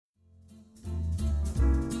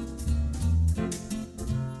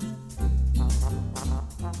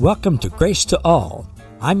Welcome to Grace to All.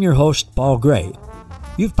 I'm your host, Paul Gray.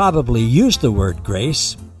 You've probably used the word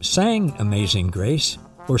grace, sang Amazing Grace,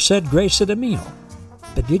 or said grace at a meal.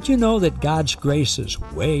 But did you know that God's grace is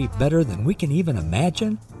way better than we can even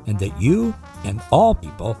imagine, and that you and all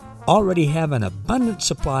people already have an abundant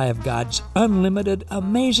supply of God's unlimited,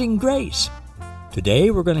 amazing grace? Today,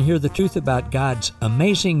 we're going to hear the truth about God's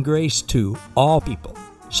amazing grace to all people.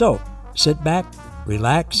 So, sit back,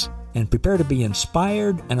 relax, and prepare to be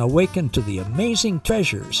inspired and awakened to the amazing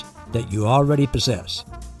treasures that you already possess.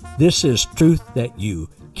 This is truth that you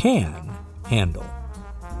can handle.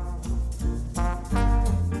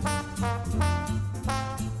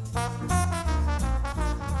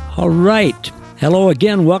 All right. Hello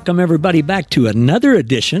again. Welcome everybody back to another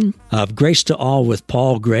edition of Grace to All with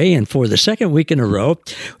Paul Gray. And for the second week in a row,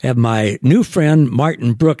 we have my new friend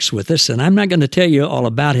Martin Brooks with us. And I'm not going to tell you all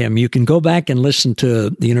about him. You can go back and listen to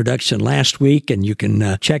the introduction last week, and you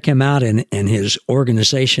can check him out and his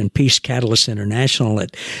organization, Peace Catalyst International,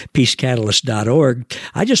 at peacecatalyst.org.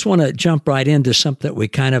 I just want to jump right into something that we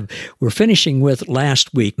were finishing with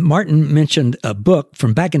last week. Martin mentioned a book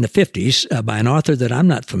from back in the 50s by an author that I'm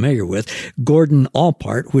not familiar with, Gordon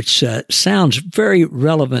Allport, which sounds very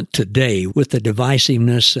relevant today with the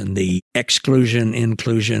divisiveness and the exclusion,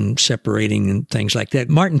 inclusion, separating, and things like that.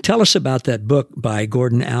 Martin, tell us about that book by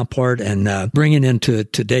Gordon Allport and bring it into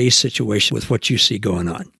today's situation with what you see going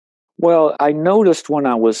on. Well, I noticed when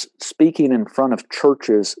I was speaking in front of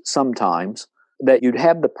churches sometimes that you'd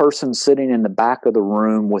have the person sitting in the back of the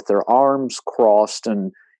room with their arms crossed,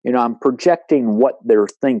 and I'm projecting what they're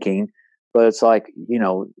thinking, but it's like,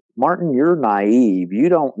 Martin, you're naive. You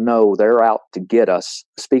don't know they're out to get us,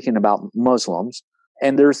 speaking about Muslims.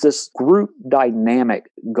 And there's this group dynamic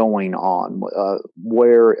going on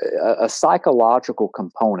where a psychological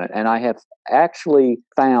component, and I have actually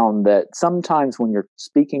found that sometimes when you're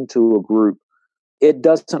speaking to a group, it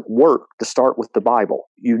doesn't work to start with the Bible.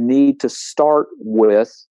 You need to start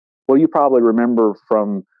with, well, you probably remember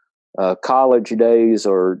from college days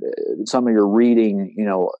or some of your reading,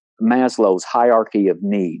 Maslow's hierarchy of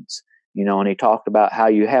needs, and he talked about how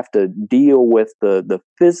you have to deal with the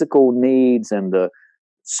physical needs and the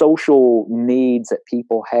social needs that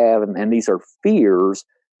people have. And these are fears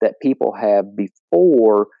that people have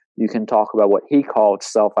before you can talk about what he called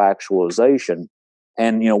self-actualization.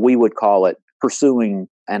 And, we would call it pursuing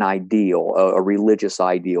an ideal, a religious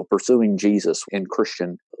ideal, pursuing Jesus in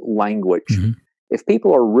Christian language. Mm-hmm. If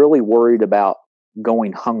people are really worried about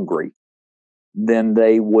going hungry, then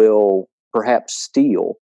they will perhaps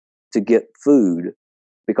steal to get food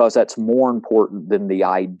because that's more important than the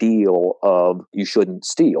ideal of you shouldn't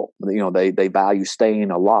steal. They value staying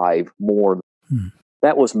alive more.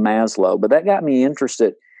 That was Maslow. But that got me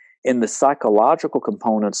interested in the psychological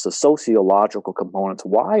components, the sociological components.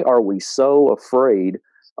 Why are we so afraid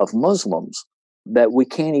of Muslims that we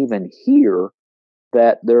can't even hear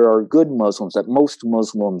that there are good Muslims, that most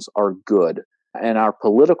Muslims are good? And our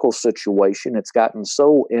political situation, it's gotten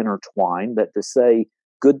so intertwined that to say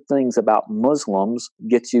good things about Muslims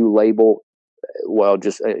gets you labeled, well,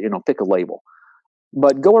 just, pick a label.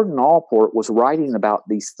 But Gordon Allport was writing about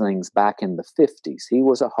these things back in the 50s. He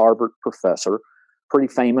was a Harvard professor, pretty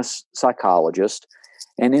famous psychologist.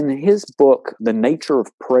 And in his book, The Nature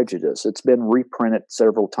of Prejudice, it's been reprinted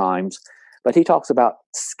several times, but he talks about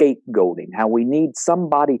scapegoating, how we need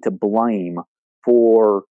somebody to blame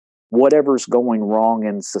for whatever's going wrong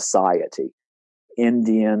in society.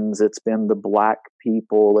 Indians, it's been the black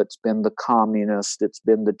people, it's been the communists, it's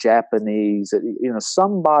been the Japanese.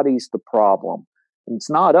 Somebody's the problem. And it's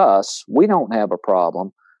not us. We don't have a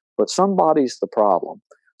problem, but somebody's the problem.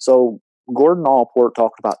 So Gordon Allport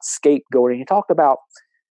talked about scapegoating. He talked about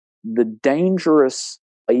the dangerous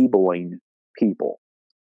labeling people.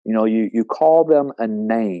 You call them a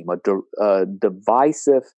name, a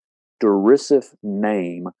divisive, derisive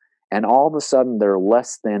name, and all of a sudden they're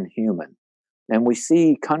less than human. And we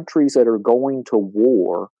see countries that are going to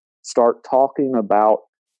war start talking about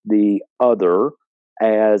the other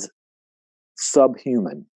as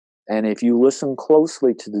subhuman. And if you listen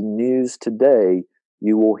closely to the news today,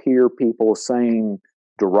 you will hear people saying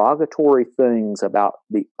derogatory things about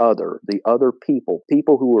the other people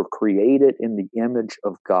who are created in the image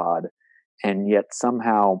of God. And yet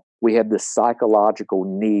somehow we have this psychological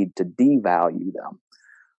need to devalue them.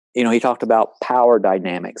 He talked about power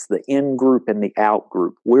dynamics, the in group and the out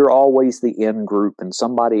group. We're always the in group and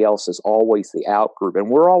somebody else is always the out group. And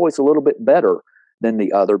we're always a little bit better than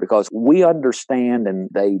the other because we understand and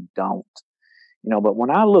they don't. But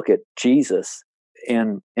when I look at Jesus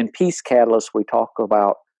in Peace Catalyst, we talk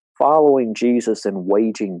about following Jesus and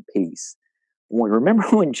waging peace. remember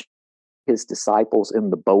when his disciples in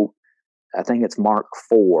the boat, I think it's Mark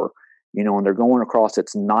 4, and they're going across,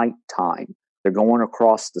 it's nighttime. They're going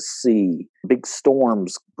across the sea, big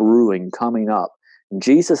storms brewing, coming up. And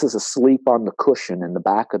Jesus is asleep on the cushion in the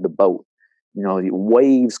back of the boat. The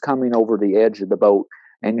waves coming over the edge of the boat.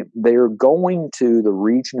 And they're going to the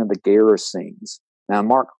region of the Gerasenes. Now,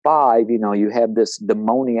 Mark 5, you have this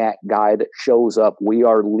demoniac guy that shows up. We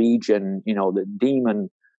are legion, the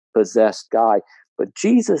demon-possessed guy. But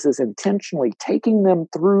Jesus is intentionally taking them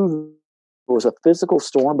through. It was a physical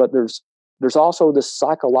storm, but there's also this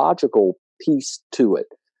psychological piece to it.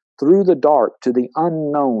 Through the dark, to the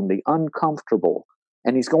unknown, the uncomfortable.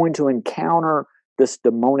 And he's going to encounter this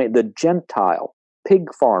demoniac, the Gentile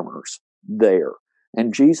pig farmers there.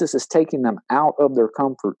 And Jesus is taking them out of their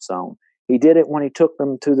comfort zone. He did it when he took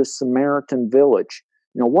them to the Samaritan village.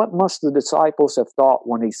 What must the disciples have thought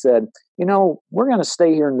when he said, we're going to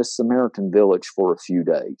stay here in this Samaritan village for a few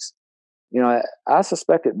days? I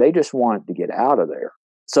suspect that they just wanted to get out of there.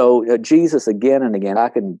 So Jesus, again and again, I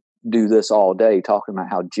can do this all day, talking about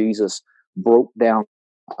how Jesus broke down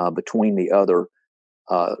between the other,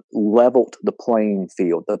 leveled the playing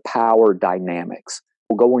field, the power dynamics.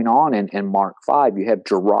 Going on in Mark 5, you have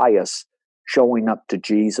Jairus showing up to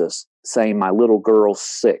Jesus saying, my little girl's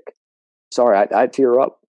sick. Sorry, I tear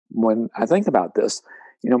up when I think about this.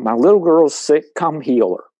 My little girl's sick, come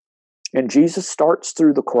heal her. And Jesus starts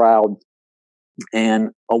through the crowd, and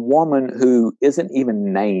a woman who isn't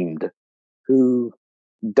even named, who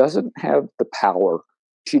doesn't have the power,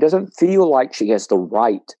 she doesn't feel like she has the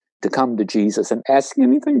right to come to Jesus and ask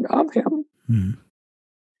anything of him. Mm.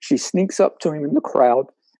 She sneaks up to him in the crowd,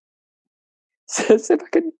 says, if I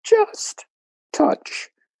could just touch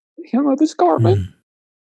the hem of his garment. Mm.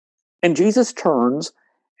 And Jesus turns,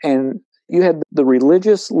 and you had the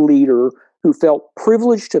religious leader who felt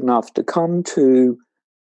privileged enough to come to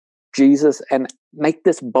Jesus and make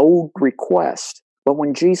this bold request. But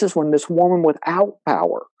when this woman without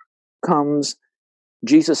power comes,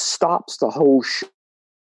 Jesus stops the whole show.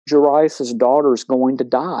 Jairus' daughter is going to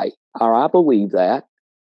die. Or I believe that.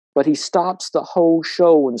 But he stops the whole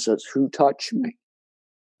show and says, who touched me?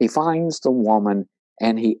 He finds the woman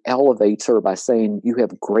and he elevates her by saying, you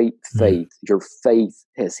have great faith. Your faith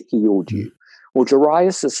has healed you. Well,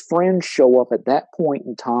 Jairus' friends show up at that point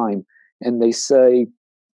in time and they say,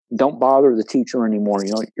 don't bother the teacher anymore.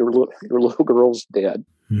 Your little girl's dead.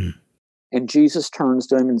 And Jesus turns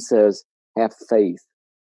to him and says, have faith.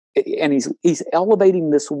 And he's elevating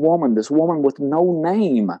this woman with no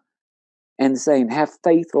name, and saying, have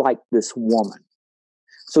faith like this woman.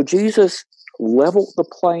 So Jesus leveled the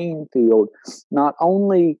playing field, not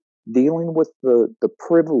only dealing with the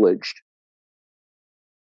privileged,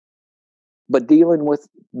 but dealing with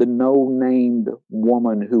the no-named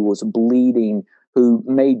woman who was bleeding, who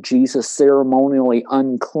made Jesus ceremonially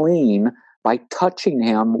unclean by touching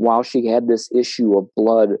him while she had this issue of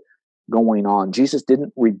blood going on. Jesus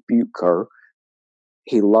didn't rebuke her.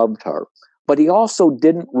 He loved her. But he also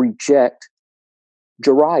didn't reject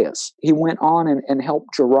Jairus. He went on and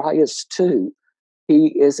helped Jairus too. He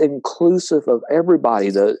is inclusive of everybody,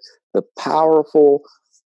 the powerful,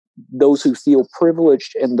 those who feel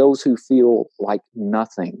privileged, and those who feel like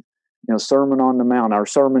nothing. Sermon on the Mount, our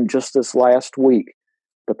sermon just this last week,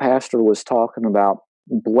 the pastor was talking about,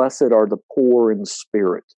 blessed are the poor in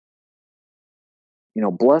spirit.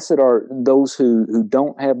 Blessed are those who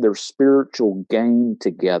don't have their spiritual game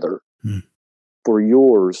together. For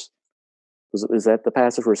yours, is that the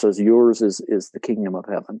passage where it says, yours is the kingdom of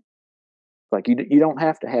heaven? Like you don't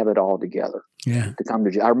have to have it all together to come to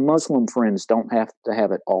Jesus. Our Muslim friends don't have to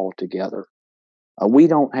have it all together. We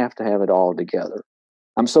don't have to have it all together.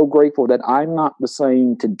 I'm so grateful that I'm not the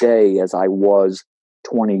same today as I was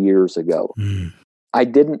 20 years ago. I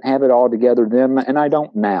didn't have it all together then, and I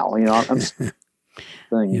don't now. I'm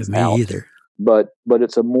things me out. Either. But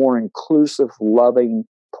it's a more inclusive, loving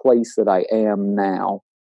place that I am now.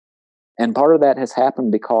 And part of that has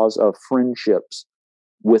happened because of friendships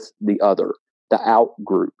with the other, the out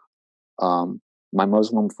group. My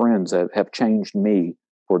Muslim friends have changed me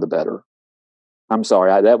for the better. I'm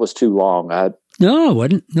sorry, that was too long. No, it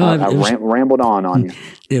wasn't. No, I rambled on you.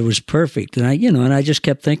 It was perfect, and I just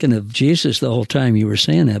kept thinking of Jesus the whole time you were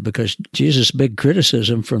saying that, because Jesus' big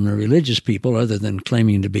criticism from the religious people, other than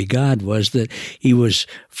claiming to be God, was that he was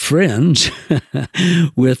friends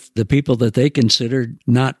with the people that they considered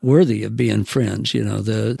not worthy of being friends.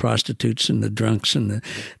 The prostitutes and the drunks and the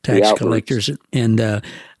tax collectors, and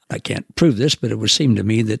I can't prove this, but it would seem to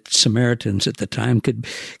me that Samaritans at the time could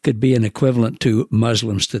be an equivalent to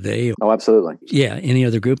Muslims today. Oh, absolutely. Yeah, any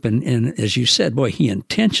other group. And as you said, boy, he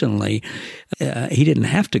intentionally, he didn't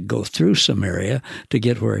have to go through Samaria to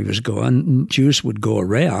get where he was going. Jews would go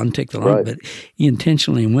around, take the long, Right. but he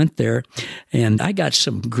intentionally went there. And I got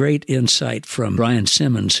some great insight from Brian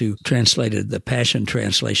Simmons, who translated the Passion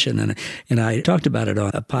Translation. And I talked about it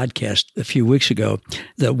on a podcast a few weeks ago.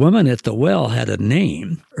 The woman at the well had a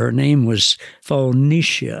name. Her name was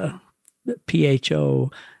Phoenicia, Phonicia,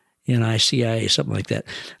 something like that.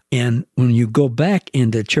 And when you go back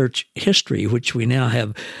into church history, which we now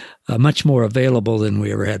have much more available than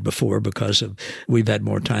we ever had before because of we've had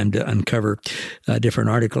more time to uncover different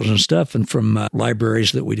articles and stuff, and from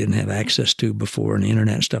libraries that we didn't have access to before, and the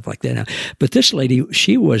internet and stuff like that now. But this lady,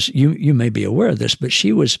 she was, you may be aware of this, but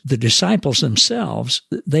she was the disciples themselves.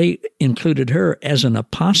 They included her as an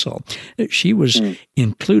apostle. She was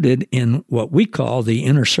included in what we call the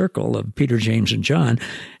inner circle of Peter, James, and John.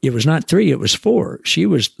 It was not 3, it was 4. She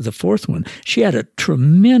was the 4th one. She had a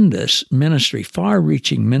tremendous ministry,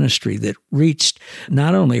 far-reaching ministry that reached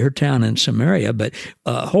not only her town in Samaria, but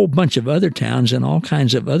a whole bunch of other towns and all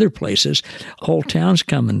kinds of other places, whole towns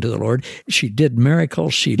coming to the Lord. She did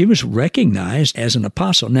miracles. She was recognized as an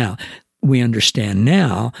apostle. Now, we understand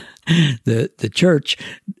now the church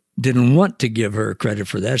didn't want to give her credit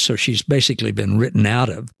for that, so she's basically been written out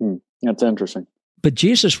of. That's interesting. But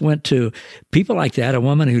Jesus went to people like that. A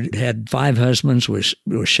woman who had 5 husbands was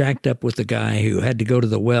shacked up with a guy who had to go to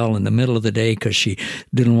the well in the middle of the day because she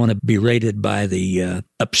didn't want to be raided by the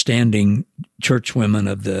upstanding church women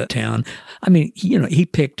of the town. I mean, he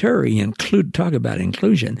picked her. Talk about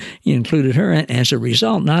inclusion. He included her. And as a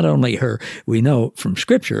result, not only her, we know from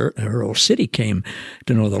Scripture, her whole city came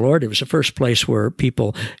to know the Lord. It was the first place where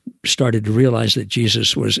people started to realize that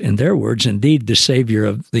Jesus was, in their words, indeed the Savior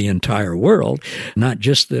of the entire world, not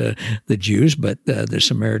just the Jews, but the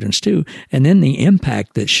Samaritans too. And then the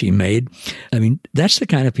impact that she made, I mean, that's the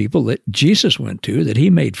kind of people that Jesus went to, that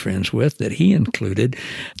he made friends with, that he included.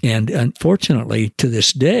 And unfortunately, to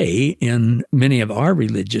this day, in many of our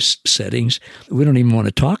religious settings, we don't even want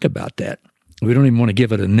to talk about that. We don't even want to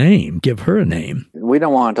give it a name, give her a name. We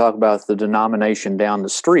don't want to talk about the denomination down the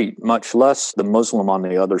street, much less the Muslim on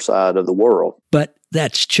the other side of the world. But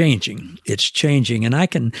that's changing. It's changing, and I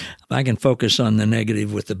can focus on the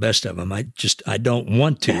negative with the best of them. I don't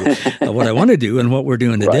want to. What I want to do, and what we're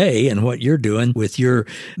doing today, right, and what you're doing with your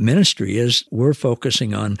ministry, is we're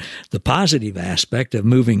focusing on the positive aspect of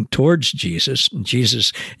moving towards Jesus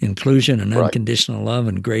inclusion and unconditional love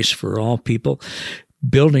and grace for all people.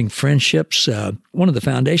 Building friendships. One of the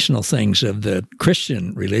foundational things of the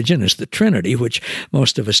Christian religion is the Trinity, which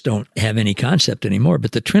most of us don't have any concept anymore.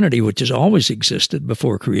 But the Trinity, which has always existed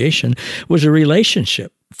before creation, was a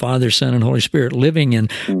relationship. Father, Son, and Holy Spirit living in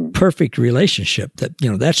perfect relationship.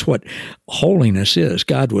 That's what holiness is.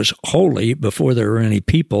 God was holy before there were any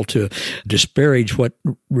people to disparage what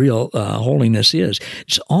real holiness is.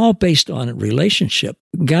 It's all based on relationship.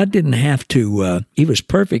 God didn't have to, he was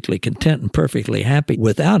perfectly content and perfectly happy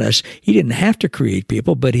without us. He didn't have to create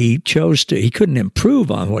people, but he couldn't improve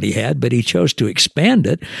on what he had, but he chose to expand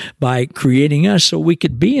it by creating us so we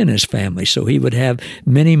could be in his family, so he would have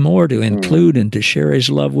many more to include and to share his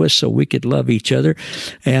love with, so we could love each other.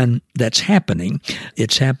 And that's happening.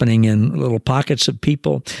 It's happening in little pockets of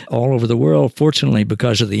people all over the world. Fortunately,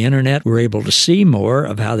 because of the internet, we're able to see more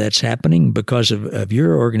of how that's happening. Because of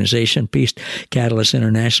your organization, Peace Catalyst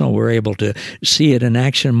International, we're able to see it in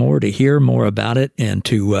action more, to hear more about it, and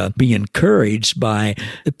to be encouraged by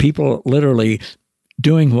people literally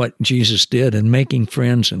doing what Jesus did and making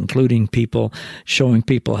friends, including people, showing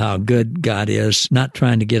people how good God is, not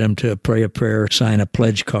trying to get them to pray a prayer, sign a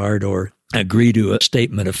pledge card, or agree to a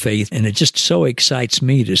statement of faith. And it just so excites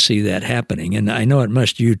me to see that happening. And I know it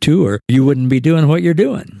must you too, or you wouldn't be doing what you're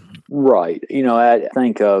doing. Right. I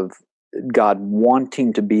think of God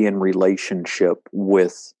wanting to be in relationship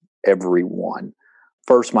with everyone.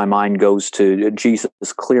 First, my mind goes to Jesus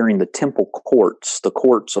clearing the temple courts, the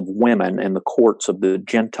courts of women and the courts of the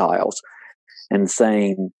Gentiles, and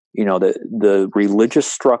saying, the religious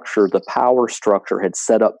structure, the power structure had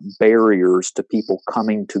set up barriers to people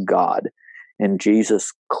coming to God. And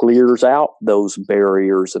Jesus clears out those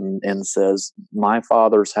barriers and says, my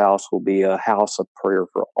Father's house will be a house of prayer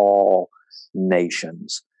for all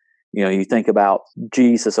nations. You think about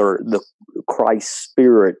Jesus, or the Christ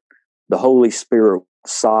Spirit, the Holy Spirit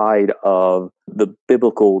side of the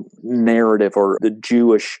biblical narrative, or the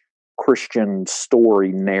Jewish Christian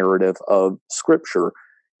story narrative of Scripture.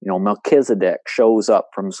 Melchizedek shows up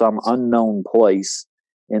from some unknown place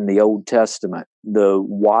in the Old Testament. The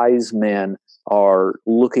wise men are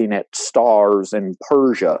looking at stars in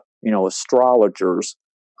Persia, astrologers,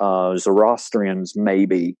 Zoroastrians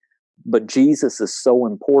maybe. But Jesus is so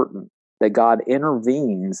important that God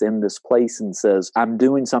intervenes in this place and says, I'm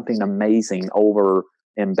doing something amazing over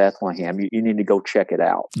in Bethlehem. You need to go check it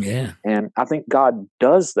out. Yeah. And I think God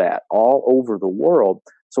does that all over the world.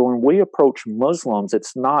 So when we approach Muslims,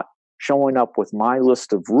 it's not showing up with my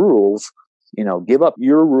list of rules, give up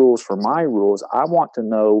your rules for my rules. I want to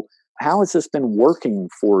know, how has this been working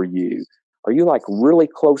for you? Are you like really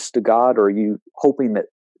close to God, or are you hoping that,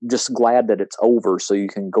 just glad that it's over so you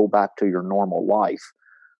can go back to your normal life?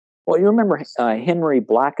 Well, you remember Henry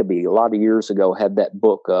Blackaby a lot of years ago had that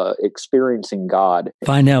book, Experiencing God.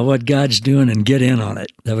 Find out what God's doing and get in on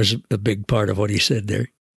it. That was a big part of what he said there.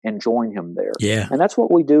 And join him there. Yeah. And that's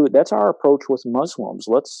what we do. That's our approach with Muslims.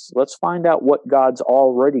 Let's find out what God's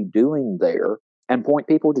already doing there and point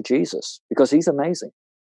people to Jesus, because he's amazing.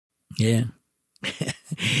 Yeah.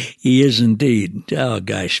 He is indeed. Oh,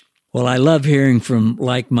 gosh. Well, I love hearing from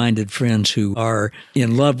like-minded friends who are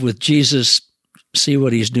in love with Jesus, see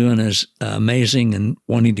what he's doing is amazing, and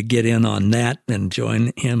wanting to get in on that and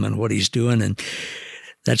join him and what he's doing. And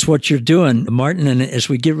that's what you're doing, Martin. And as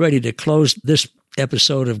we get ready to close this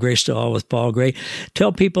episode of Grace to All with Paul Gray,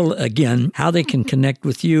 tell people again how they can connect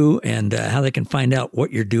with you and how they can find out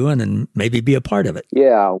what you're doing and maybe be a part of it.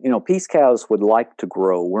 Yeah, Peace Cows would like to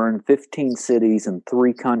grow. We're in 15 cities in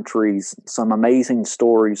 3 countries, some amazing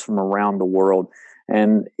stories from around the world.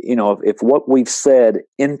 And, if what we've said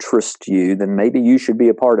interests you, then maybe you should be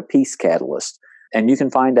a part of Peace Catalyst. And you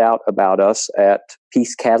can find out about us at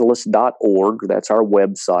peacecatalyst.org. That's our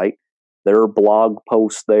website. There are blog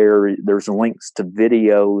posts there. There's links to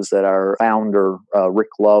videos that our founder, Rick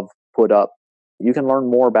Love, put up. You can learn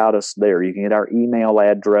more about us there. You can get our email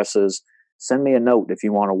addresses. Send me a note if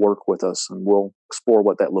you want to work with us, and we'll explore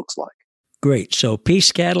what that looks like. Great. So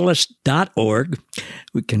peacecatalyst.org.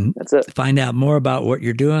 We can find out more about what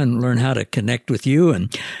you're doing, learn how to connect with you,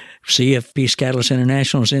 and see if Peace Catalyst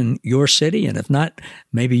International is in your city. And if not,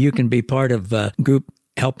 maybe you can be part of a group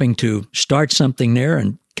helping to start something there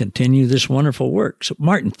and continue this wonderful work. So,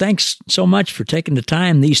 Martin, thanks so much for taking the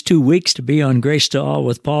time these 2 weeks to be on Grace to All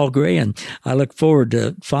with Paul Gray. And I look forward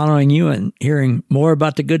to following you and hearing more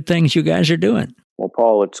about the good things you guys are doing. Well,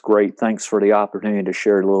 Paul, it's great. Thanks for the opportunity to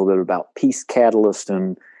share a little bit about Peace Catalyst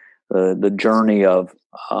and the journey of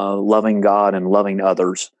loving God and loving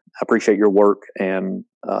others. I appreciate your work and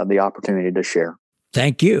the opportunity to share.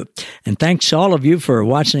 Thank you. And thanks to all of you for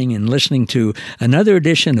watching and listening to another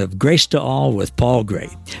edition of Grace to All with Paul Gray.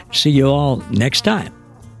 See you all next time.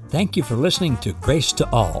 Thank you for listening to Grace to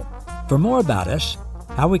All. For more about us,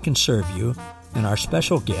 how we can serve you, and our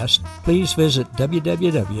special guest, please visit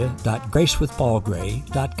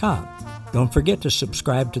www.gracewithpaulgray.com. Don't forget to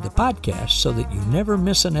subscribe to the podcast so that you never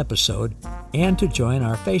miss an episode, and to join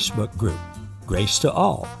our Facebook group, Grace to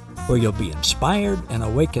All, where you'll be inspired and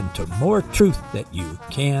awakened to more truth that you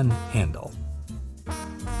can handle.